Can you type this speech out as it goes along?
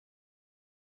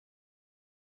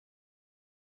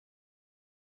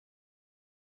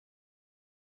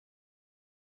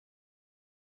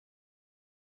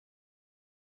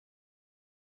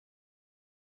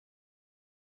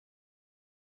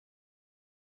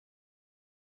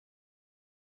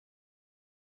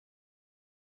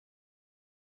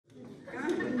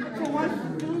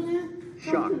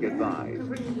Shock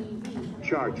advised.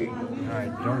 Charging. All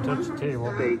right, don't touch the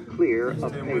table. Stay clear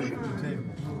of patient.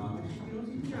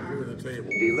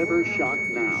 Deliver shock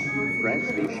now. Press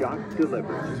the shock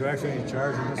deliver. He's actually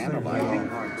charging this Analyzing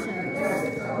heart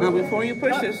rate. Now, before you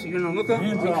push this, you're gonna look up,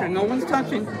 make sure no one's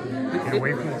touching.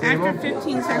 away from the table. After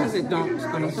 15 seconds, it dumps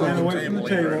on the Stand away from the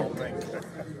table.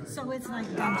 So it's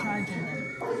like done charging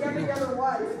then?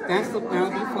 That's the, that'll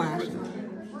be flashed.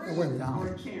 It went down.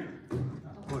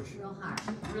 Push. Push.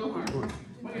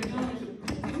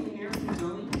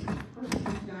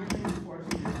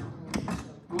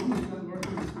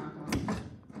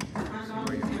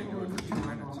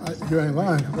 You ain't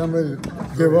lying. I'm ready to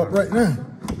give up right now.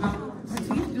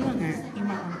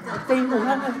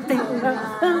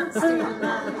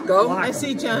 Go. I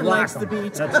see John likes the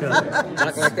beat. That's good.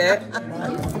 Not like that.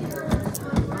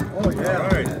 Oh, yeah. All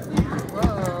right.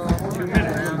 Whoa. 2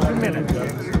 minutes. 2 minutes.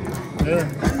 Yeah.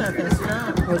 I'm not that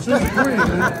strong. Well, she's free,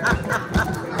 man.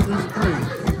 She's free.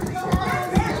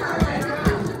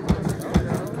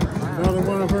 Another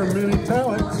one of her many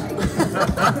talents.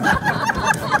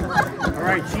 All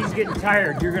right, she's getting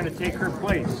tired. You're going to take her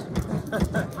place.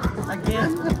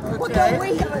 Again? Well, no,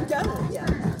 we haven't done it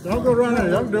yet. Don't go run there.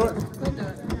 Don't do it.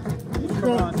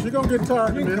 She's gonna get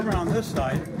tired You of can me. come around this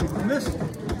side and this.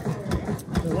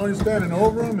 As long as you're standing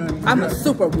over him and... I'm a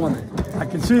superwoman. I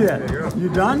can see that. You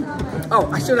done?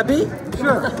 Oh, should I be?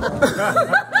 Sure.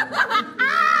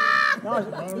 Now,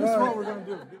 this is what we're going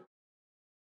to do.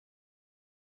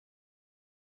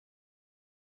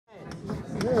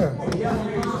 Yeah.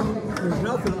 There's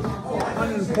nothing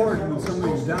unimportant when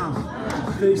somebody's down.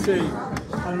 They say, I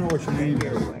don't know what your name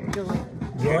is.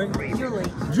 Joy?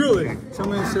 Julie.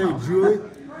 Somebody say, Julie,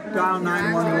 dial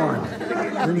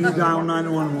 911. Then you dial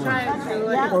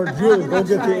 911. Or Julie, go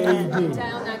get the AED.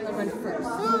 Dial 911 first.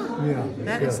 Yeah.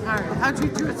 That is hard. How'd you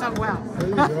do it so well? There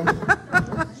you go.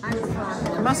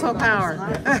 Muscle power.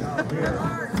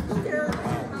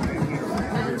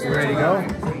 You ready to go?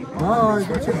 Oh, I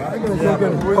gotta go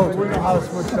get a coach. We know how to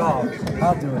switch off.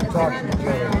 How to talk to each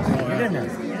other. Get in there.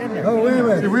 Get in there. Oh, wait a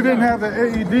minute. We didn't have the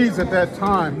AEDs at that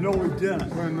time. No, we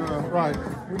didn't. When, right.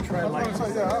 We tried like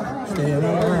Staying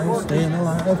alive, staying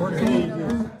alive.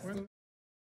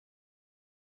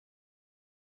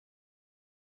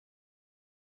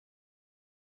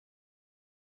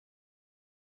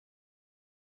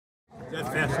 That's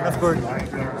fast. That's good.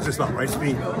 It's just about right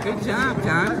speed. Good job,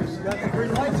 John.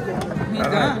 He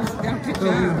does. Good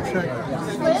job.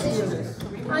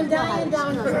 I'm dying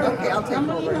down here. Okay, I'll take I'm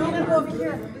gonna go over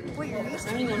here. Wait,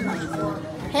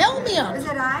 help me up. Is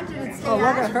it on? Did it stay Oh, look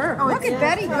on? at her. Oh, look at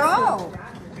Betty go.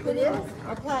 It is.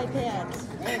 Apply pads.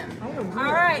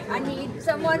 All right, I need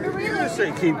someone to release.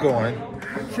 Say keep going.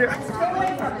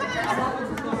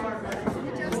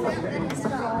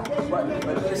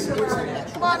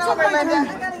 Come on over, Linda.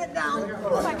 I gotta get down.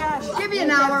 Oh my gosh. Give you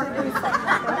an hour.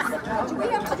 Do we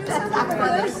have to do something for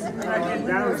this?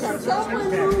 Someone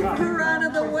move her out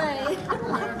of the way.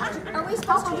 Are we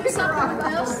supposed to do something with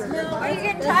this? No. Are you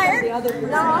getting tired?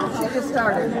 No. She just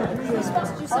started. We're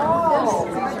supposed to do something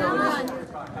with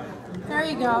this. There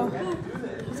you go.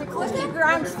 Is it close to your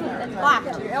arms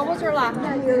locked? Your elbows are locked.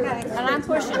 Okay. And I'm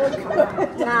pushing.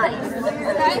 Nice.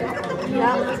 Okay?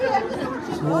 Yeah.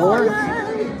 More?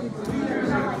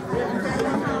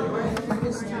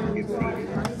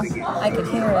 I can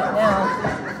hear it now.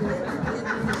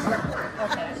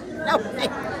 Okay.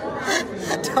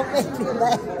 Don't make me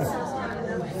laugh.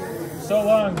 So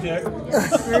long, Dick.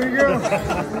 There you go.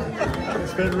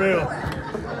 It's been real.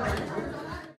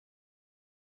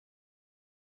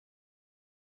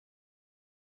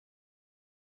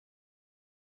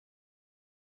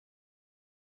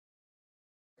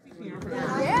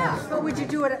 Yeah. But would you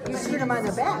do it? You shoot them on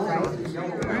the back,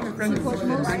 right?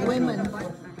 Most women.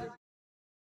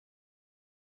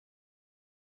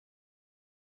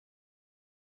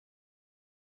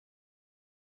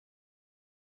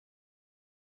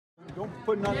 Don't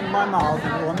put nothing in my mouth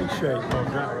and let me shake.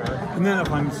 And then if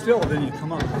I'm still, then you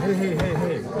come up. Hey, hey, hey,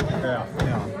 hey. Yeah,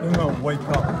 yeah. Then they'll wake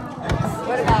up.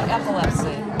 What about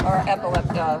epilepsy or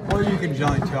Well, you can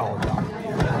generally tell.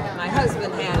 my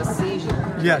husband had a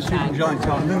seizure. Yes, you can generally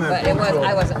tell. And then But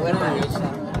I wasn't with him.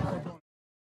 So.